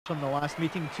from the last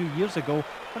meeting 2 years ago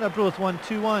when Arbroath won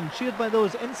 2-1, cheered by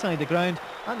those inside the ground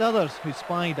and others who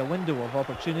spied a window of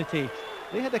opportunity.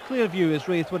 They had a clear view as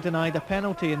Raith were denied a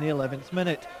penalty in the 11th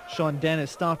minute. Sean Dennis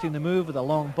starting the move with a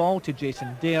long ball to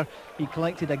Jason Dare. He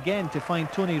collected again to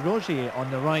find Tony Rogier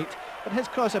on the right, but his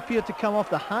cross appeared to come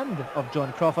off the hand of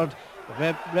John Crawford.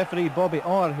 The referee Bobby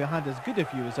Orr, who had as good a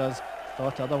view as us,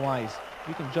 thought otherwise.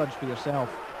 You can judge for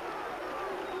yourself.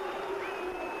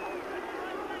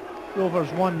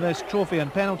 Rovers won this trophy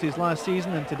on penalties last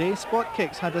season, and today spot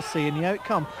kicks had a say in the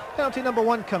outcome. Penalty number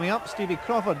 1 coming up, Stevie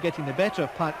Crawford getting the better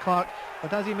of Pat Clark,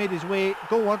 but as he made his way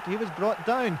goalward he was brought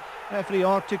down. Referee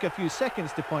Orr took a few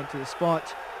seconds to point to the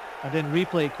spot, and in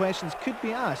replay questions could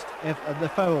be asked if the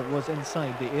foul was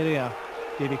inside the area.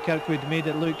 Davy Kirkwood made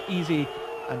it look easy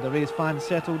and the Raith fans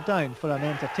settled down for an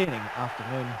entertaining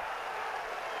afternoon.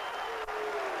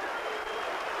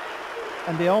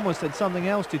 And they almost had something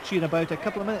else to cheer about a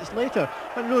couple of minutes later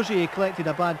when Rogier collected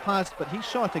a bad pass, but he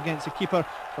shot against the keeper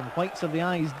from whites of the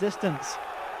eyes distance.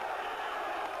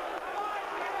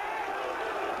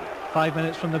 5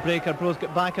 minutes from the break, Arbroath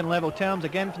get back in level terms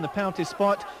again from the penalty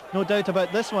spot. No doubt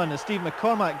about this one as Steve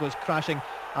McCormack goes crashing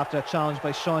after a challenge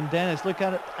by Sean Dennis. Look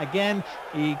at it again,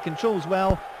 he controls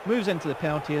well, moves into the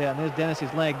penalty area, and there's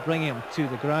Dennis's leg bringing him to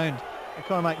the ground.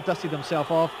 McCormack dusted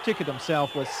himself off, took it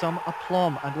himself with some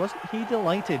aplomb, and wasn't he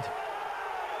delighted?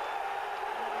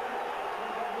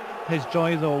 His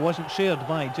joy though wasn't shared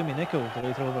by Jimmy Nicholl, the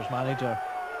Raith Rovers manager.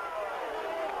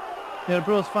 The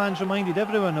Arbroath fans reminded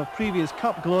everyone of previous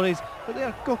cup glories, but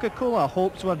their Coca-Cola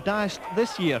hopes were dashed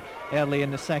this year early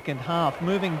in the second half.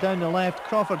 Moving down the left,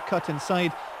 Crawford cut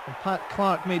inside, and Pat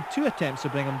Clark made 2 attempts to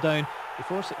bring him down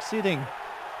before succeeding.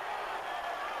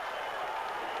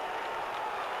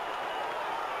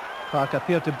 Clark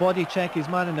appeared to body check his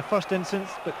man in the first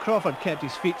instance, but Crawford kept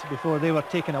his feet before they were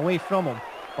taken away from him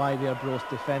by the Arbroath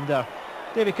defender.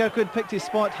 Davy Kirkwood picked his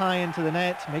spot high into the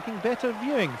net, making better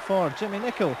viewing for Jimmy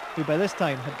Nicholl, who by this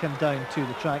time had come down to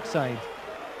the trackside.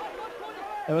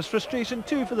 There was frustration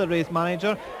too for the Raith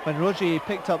manager when Rogier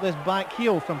picked up this back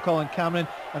heel from Colin Cameron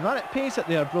and ran at pace at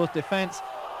the Arbroath defence.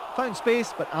 Found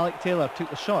space, but Alec Taylor took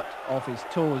the shot off his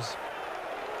toes.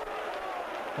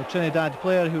 The Trinidad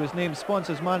player who was named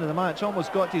sponsors man of the match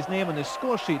almost got his name on the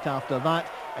score sheet after that.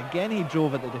 Again he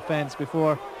drove at the defence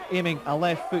before aiming a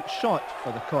left foot shot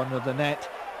for the corner of the net,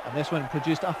 and this one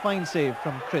produced a fine save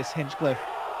from Chris Hinchcliffe.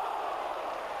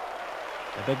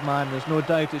 The big man, there's no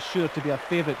doubt, is sure to be a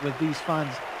favourite with these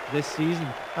fans this season,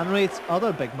 and Raith's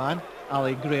other big man,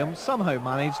 Ali Graham, somehow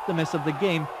managed the miss of the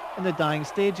game in the dying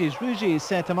stages. Rogier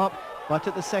set him up, but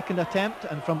at the second attempt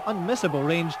and from unmissable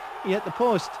range he hit the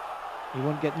post. He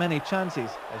won't get many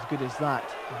chances as good as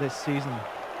that this season.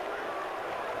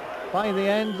 By the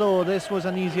end though, this was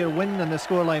an easier win than the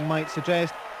scoreline might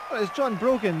suggest, but as John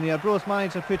Brogan, the Arbroath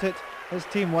manager, put it, his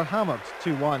team were hammered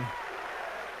 2-1.